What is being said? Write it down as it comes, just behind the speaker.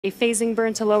A phasing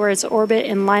burn to lower its orbit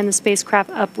and line the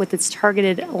spacecraft up with its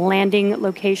targeted landing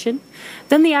location.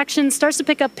 Then the action starts to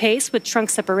pick up pace with trunk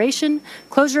separation,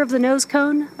 closure of the nose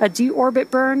cone, a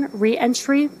deorbit burn,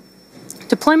 re-entry,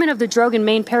 deployment of the drogue and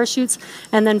main parachutes,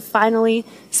 and then finally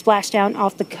splashdown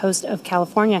off the coast of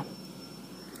California.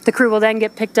 The crew will then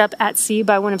get picked up at sea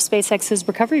by one of SpaceX's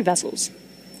recovery vessels.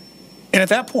 And at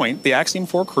that point, the Axiom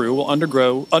 4 crew will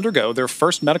undergo their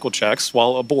first medical checks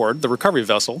while aboard the recovery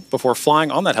vessel before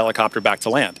flying on that helicopter back to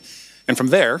land. And from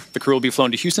there, the crew will be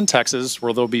flown to Houston, Texas,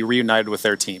 where they'll be reunited with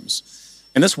their teams.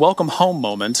 And this welcome home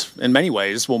moment, in many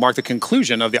ways, will mark the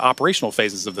conclusion of the operational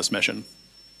phases of this mission.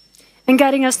 And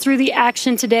guiding us through the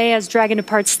action today as Dragon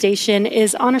departs station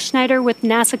is Anna Schneider with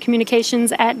NASA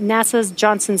Communications at NASA's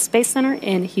Johnson Space Center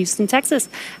in Houston, Texas.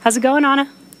 How's it going,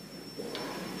 Anna?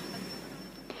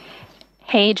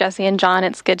 Hey, Jesse and John,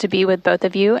 it's good to be with both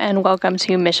of you, and welcome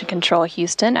to Mission Control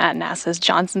Houston at NASA's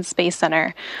Johnson Space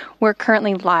Center. We're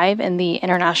currently live in the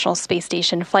International Space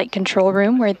Station Flight Control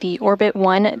Room, where the Orbit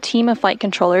 1 team of flight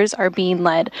controllers are being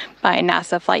led by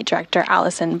NASA Flight Director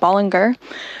Allison Bollinger.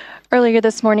 Earlier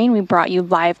this morning, we brought you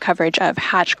live coverage of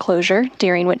hatch closure,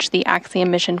 during which the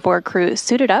Axiom Mission 4 crew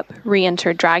suited up,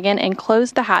 re-entered Dragon, and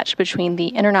closed the hatch between the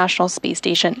International Space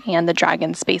Station and the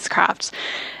Dragon spacecraft.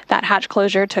 That hatch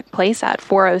closure took place at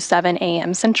 4:07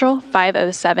 a.m. Central,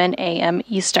 5:07 a.m.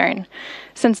 Eastern.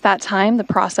 Since that time, the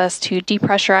process to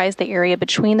depressurize the area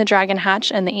between the Dragon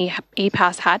hatch and the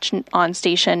APAS hatch on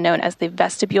station known as the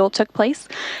vestibule took place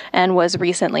and was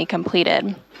recently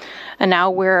completed. And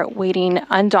now we're waiting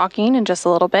undocking in just a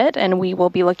little bit, and we will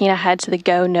be looking ahead to the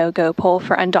go, no-go poll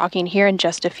for undocking here in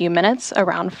just a few minutes,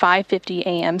 around 5:50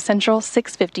 a.m. Central,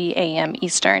 6:50 a.m.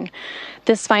 Eastern.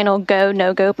 This final go,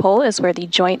 no-go poll is where the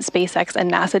joint SpaceX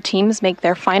and NASA teams make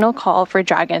their final call for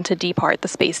Dragon to depart the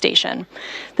space station.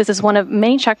 This is one of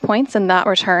many checkpoints in that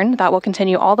return that will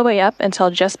continue all the way up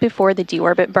until just before the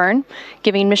deorbit burn,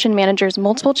 giving mission managers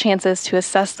multiple chances to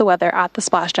assess the weather at the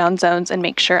splashdown zones and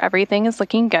make sure everything is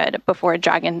looking good before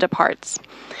Dragon departs.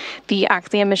 The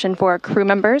Axiom Mission 4 crew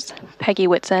members, Peggy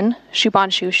Whitson,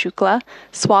 Shubhanshu Shukla,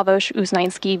 Sławosz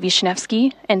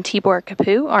Uznański-Wisniewski, and Tibor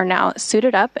Kapu are now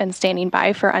suited up and standing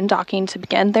by for undocking to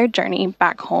begin their journey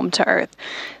back home to Earth.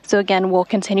 So again, we'll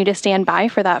continue to stand by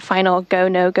for that final go,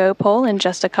 no-go poll in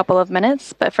just a couple of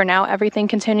minutes, but for now, everything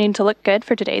continuing to look good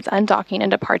for today's undocking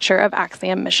and departure of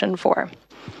Axiom Mission 4.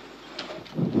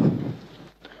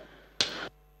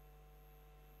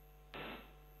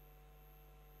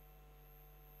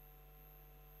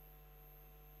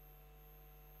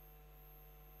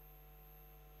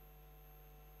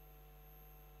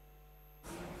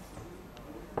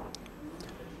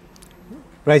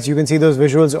 Right, you can see those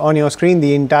visuals on your screen.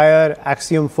 The entire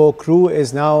Axiom 4 crew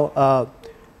is now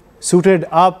suited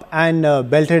up and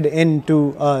belted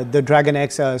into the Dragon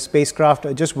X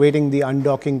spacecraft, just waiting the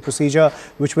undocking procedure,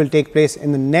 which will take place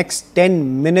in the next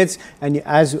 10 minutes. And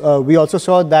as we also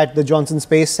saw that the Johnson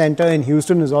Space Center in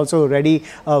Houston is also ready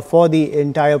for the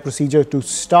entire procedure to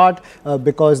start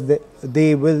because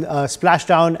they will splash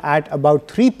down at about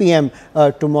 3 p.m.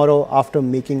 Tomorrow after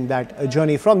making that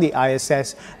journey from the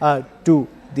ISS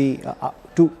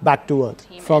back to Earth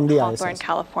from the Hawthorne, ISS.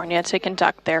 California, to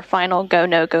conduct their final go,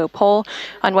 no-go poll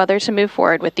on whether to move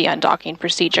forward with the undocking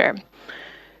procedure.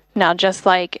 Now, just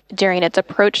like during its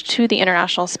approach to the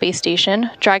International Space Station,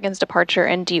 Dragon's departure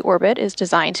in deorbit is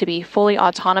designed to be fully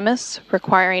autonomous,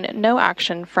 requiring no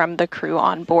action from the crew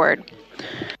on board.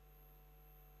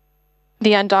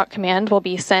 The undock command will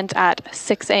be sent at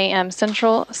 6 a.m.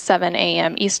 Central, 7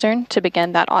 a.m. Eastern to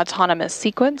begin that autonomous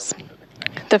sequence.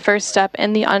 The first step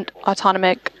in the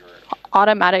automatic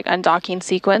undocking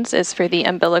sequence is for the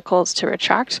umbilicals to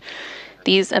retract.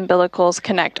 These umbilicals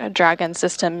connect Dragon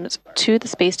systems to the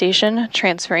space station,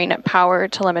 transferring power,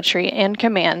 telemetry, and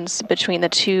commands between the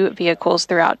two vehicles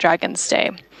throughout Dragon's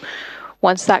stay.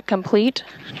 Once that's complete,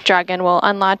 Dragon will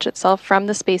unlatch itself from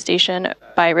the space station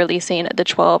by releasing the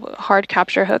 12 hard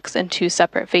capture hooks in 2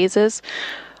 separate phases.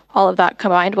 All of that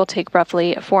combined will take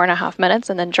roughly 4.5 minutes,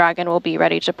 and then Dragon will be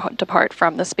ready to depart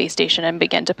from the space station and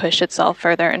begin to push itself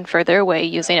further and further away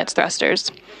using its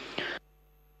thrusters.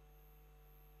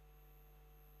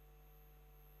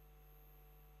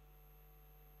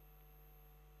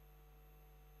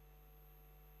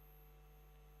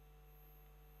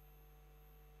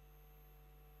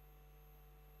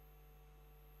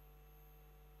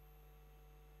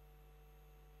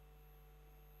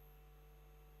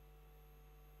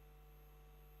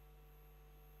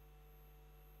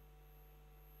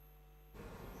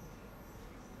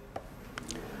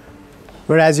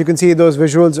 But as you can see those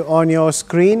visuals on your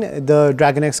screen, the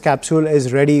Dragon X capsule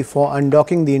is ready for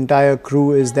undocking. The entire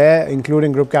crew is there,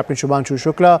 including Group Captain Shubhanshu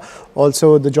Shukla,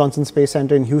 also the Johnson Space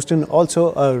Center in Houston,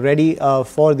 also ready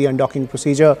for the undocking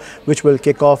procedure, which will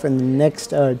kick off in the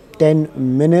next 10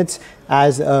 minutes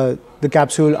as the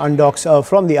capsule undocks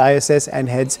from the ISS and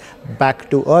heads back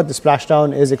to Earth. The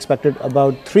splashdown is expected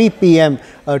about 3 p.m.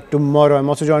 Tomorrow. I'm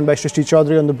also joined by Shrishti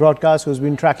Chaudhary on the broadcast, who's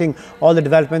been tracking all the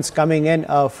developments coming in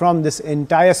from this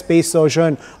entire space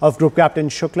sojourn of Group Captain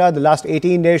Shukla. The last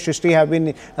 18 days, Shrishti, have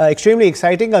been extremely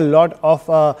exciting. A lot of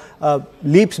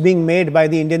leaps being made by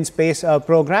the Indian space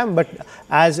program. But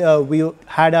as we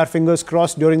had our fingers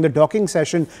crossed during the docking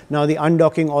session, now the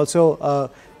undocking also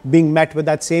being met with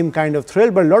that same kind of thrill,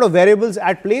 but a lot of variables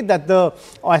at play that the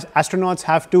astronauts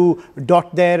have to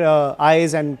dot their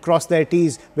I's and cross their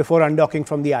T's before undocking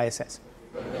from the ISS.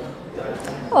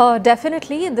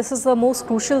 Definitely, this is the most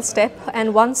crucial step,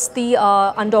 and once the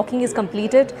undocking is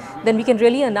completed, then we can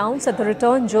really announce that the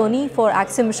return journey for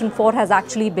Axiom Mission 4 has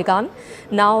actually begun.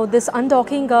 Now, this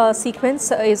undocking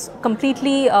sequence is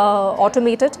completely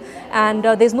automated, and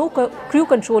there's no crew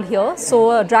control here.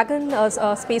 So, Dragon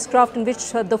spacecraft in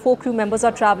which the 4 crew members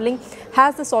are traveling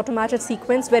has this automated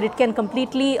sequence where it can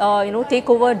completely take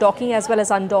over docking as well as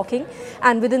undocking,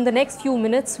 and within the next few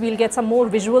minutes we'll get some more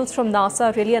visuals from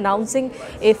NASA really announcing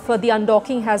if the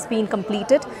undocking has been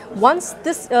completed. Once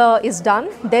this is done,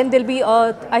 then there'll be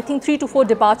I think 3 to 4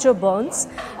 departure burns.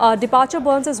 Departure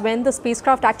burns is when the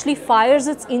spacecraft actually fires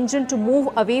its engine to move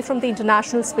away from the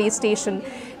International Space Station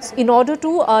in order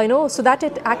to so that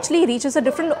it actually reaches a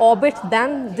different orbit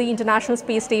than the International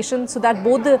Space Station, so that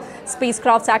both the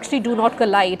spacecrafts actually do not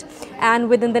collide. And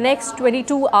within the next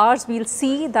 22 hours we'll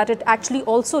see that it actually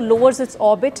also lowers its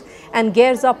orbit and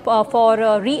gears up for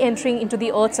re-entering into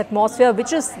the Earth's atmosphere,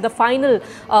 which is the final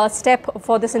step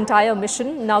for this entire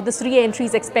mission. Now, this re-entry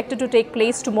is expected to take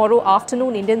place tomorrow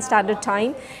afternoon Indian Standard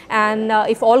Time, and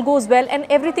if all goes well, and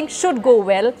everything should go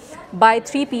well, by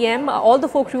 3 p.m. All the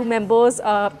 4 crew members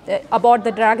aboard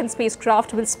the Dragon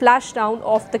spacecraft will splash down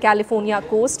off the California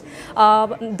coast.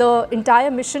 The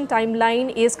entire mission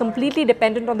timeline is completely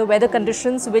dependent on the weather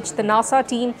conditions, which the NASA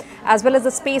team as well as the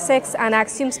SpaceX and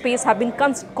Axiom Space have been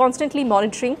constantly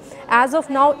monitoring. As of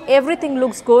now, everything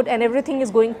looks good and everything is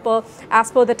going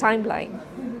as per the timeline.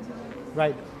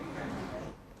 Right.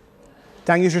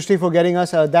 Thank you, Shrishti, for getting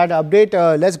us that update.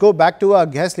 Let's go back to our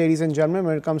guest, ladies and gentlemen,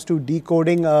 when it comes to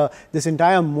decoding this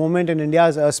entire moment in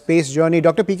India's space journey.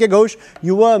 Dr. P.K. Ghosh,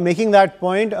 you were making that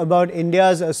point about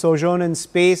India's sojourn in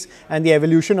space and the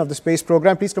evolution of the space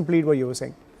program. Please complete what you were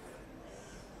saying.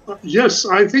 Yes,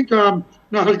 I think now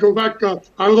I'll go back.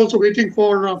 I was also waiting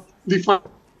for the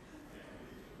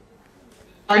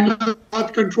final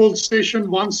Earth control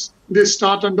station once they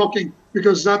start undocking,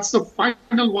 because that's the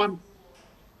final one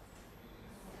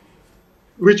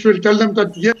which will tell them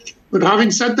that yes. But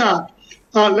having said that,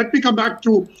 let me come back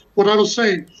to what I was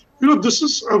saying. This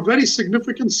is a very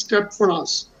significant step for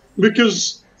us,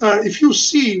 because if you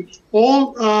see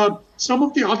some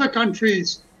of the other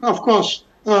countries, of course,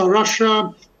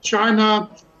 Russia, China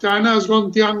has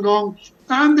gone Tiangong,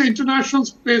 and the International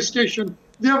Space Station,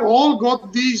 they have all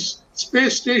got these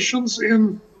space stations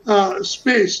in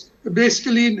space,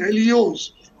 basically in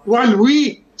LEOs, while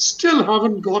we still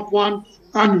haven't got one,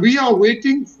 and we are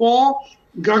waiting for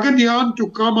Gaganyaan to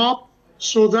come up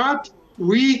so that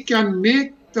we can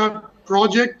make that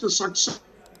project a success.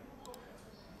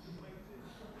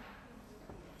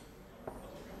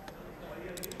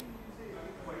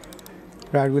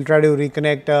 Right, we'll try to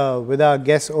reconnect with our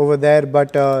guests over there,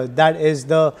 but those are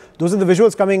the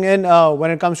visuals coming in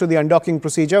when it comes to the undocking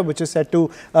procedure, which is set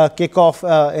to kick off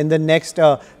in the next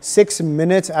 6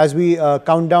 minutes as we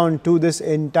count down to this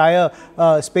entire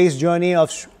space journey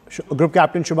of Group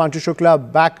Captain Shubhanshu Shukla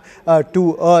back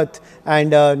to Earth.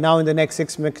 And now in the next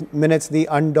 6 minutes, the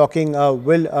undocking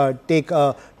will take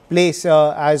place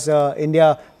as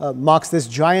India marks this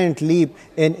giant leap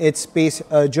in its space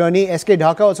journey. SK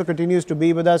Dhaka also continues to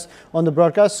be with us on the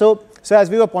broadcast. So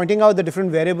as we were pointing out the different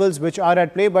variables which are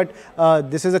at play, but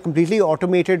this is a completely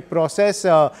automated process,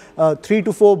 3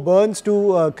 to 4 burns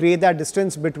to create that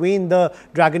distance between the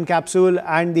Dragon capsule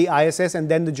and the ISS, and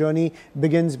then the journey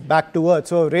begins back to Earth.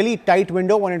 So a really tight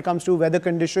window when it comes to weather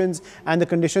conditions and the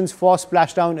conditions for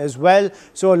splashdown as well.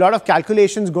 So a lot of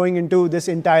calculations going into this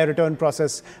entire return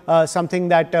process, something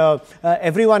that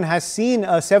everyone has seen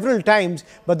several times,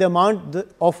 but the amount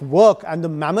of work and the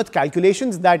mammoth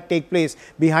calculations that take place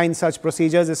behind such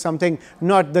procedures is something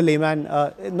the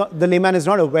layman is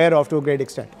not aware of to a great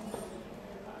extent.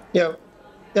 Yeah.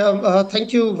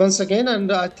 Thank you once again.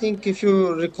 And I think if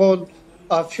you recall,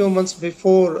 a few months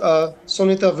before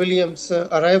Sunita Williams'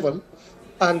 arrival.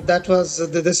 And that was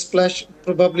the splash.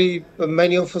 Probably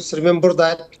many of us remember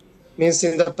that, means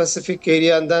in the Pacific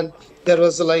area. And then there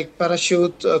was like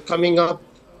parachute coming up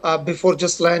before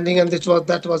just landing, and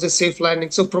that was a safe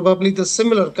landing. So probably the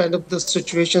similar kind of the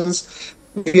situations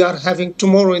we are having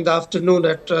tomorrow in the afternoon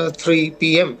at 3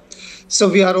 p.m. So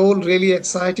we are all really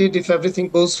excited. If everything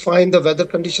goes fine, the weather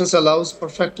conditions allows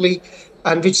perfectly,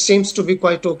 and which seems to be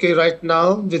quite okay right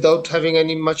now without having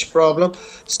any much problem.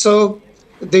 So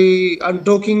the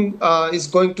undocking is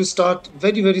going to start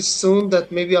very, very soon,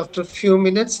 that maybe after a few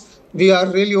minutes. We are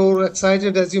really all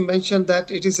excited, as you mentioned,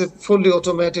 that it is a fully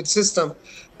automated system.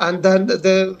 And then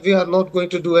we are not going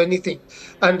to do anything.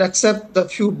 And except the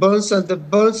few burns, and the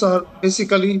burns are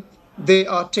basically, they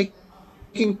are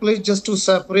taking place just to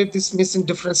separate this missing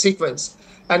different sequence.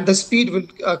 And the speed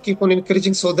will keep on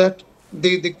increasing so that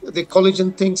the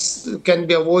collision things can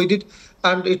be avoided,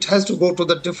 and it has to go to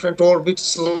the different orbits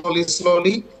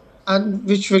slowly, and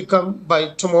which will come by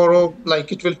tomorrow.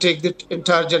 Like it will take the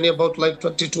entire journey about like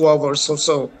 22 hours or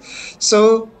so.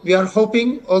 So we are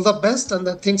hoping all the best, and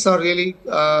that things are really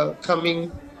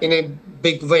coming in a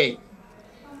big way.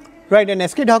 Right, and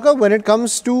SK Dhaka, when it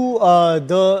comes to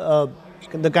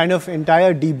the kind of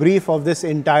entire debrief of this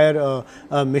entire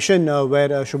mission, where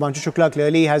Shubhanshu Shukla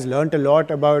clearly has learnt a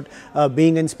lot about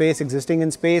being in space, existing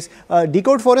in space.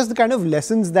 Decode for us the kind of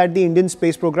lessons that the Indian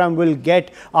space program will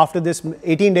get after this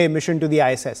 18-day mission to the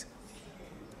ISS.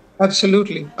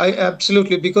 Absolutely,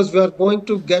 absolutely, because we are going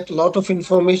to get a lot of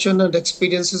information and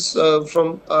experiences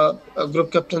from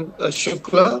Group Captain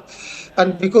Shukla,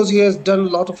 and because he has done a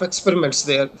lot of experiments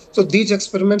there. So these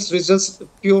experiments results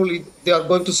purely, they are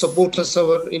going to support us,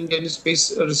 our Indian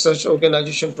Space Research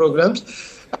Organization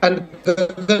programs, and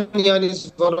Gaganyaan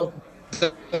is one of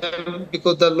them,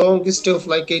 because the longest of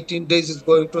like 18 days is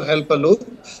going to help a lot.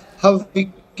 How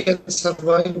we can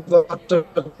survive after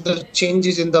the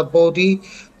changes in the body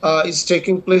is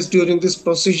taking place during this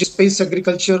procedure, space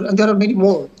agriculture, and there are many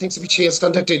more things which he has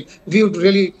conducted. We would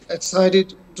really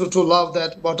excited to love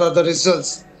that, what are the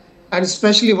results. And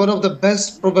especially one of the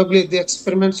best, probably the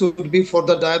experiments would be for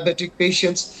the diabetic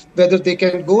patients, whether they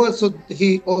can go. So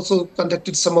he also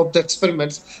conducted some of the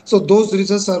experiments. So those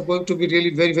results are going to be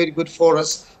really very, very good for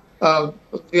us.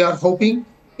 We are hoping.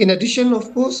 In addition,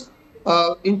 of course,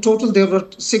 in total, there were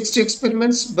 60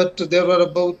 experiments, but there were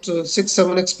about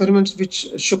 6-7 experiments which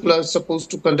Shukla is supposed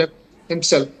to conduct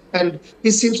himself. And he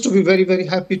seems to be very, very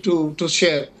happy to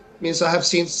share. Means I have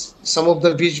seen some of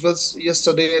the visuals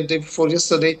yesterday and day before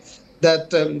yesterday,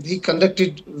 that he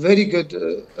conducted very good,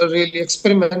 really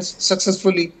experiments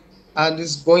successfully, and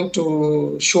is going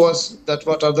to show us that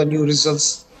what are the new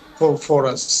results for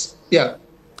us. Yeah.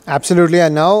 Absolutely,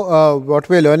 and now what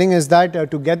we're learning is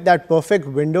that to get that perfect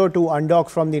window to undock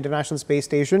from the International Space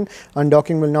Station,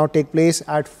 undocking will now take place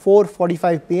at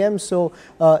 4:45 p.m. So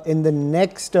in the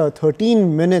next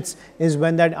 13 minutes is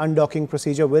when that undocking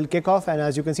procedure will kick off. And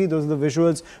as you can see, those are the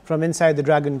visuals from inside the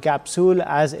Dragon capsule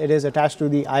as it is attached to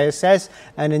the ISS.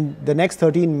 And in the next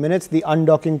 13 minutes, the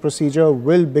undocking procedure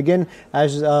will begin.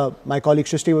 As my colleague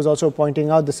Shrishti was also pointing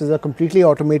out, this is a completely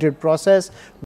automated process.